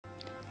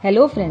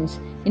Hello friends,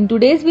 in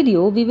today's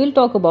video we will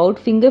talk about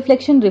finger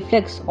flexion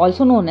reflex,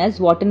 also known as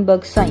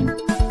Wartenberg sign.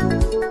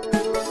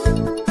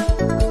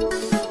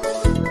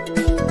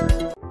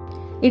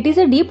 It is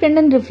a deep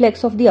tendon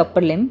reflex of the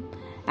upper limb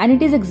and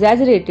it is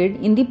exaggerated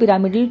in the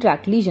pyramidal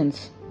tract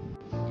lesions.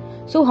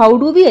 So how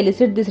do we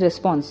elicit this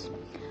response?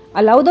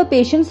 Allow the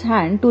patient's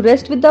hand to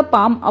rest with the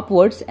palm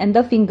upwards and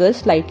the fingers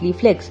slightly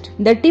flexed.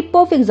 The tip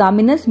of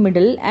examiner's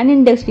middle and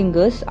index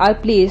fingers are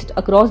placed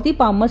across the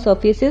palmar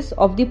surfaces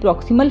of the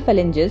proximal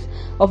phalanges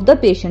of the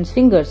patient's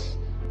fingers.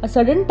 A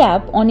sudden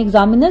tap on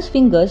examiner's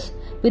fingers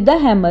with the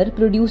hammer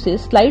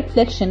produces slight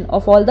flexion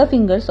of all the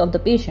fingers of the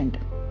patient.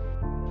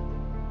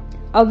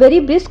 A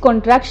very brisk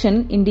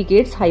contraction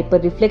indicates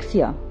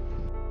hyperreflexia.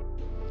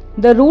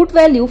 The root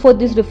value for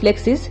this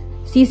reflex is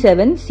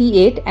C7,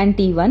 C8 and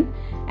T1,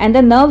 and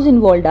the nerves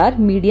involved are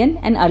median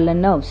and ulnar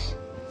nerves.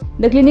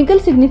 The clinical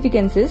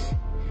significance is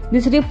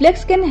this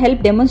reflex can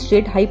help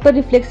demonstrate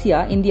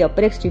hyperreflexia in the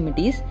upper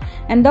extremities,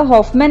 and the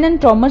Hoffman and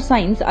Trommer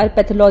signs are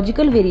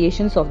pathological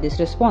variations of this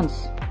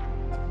response.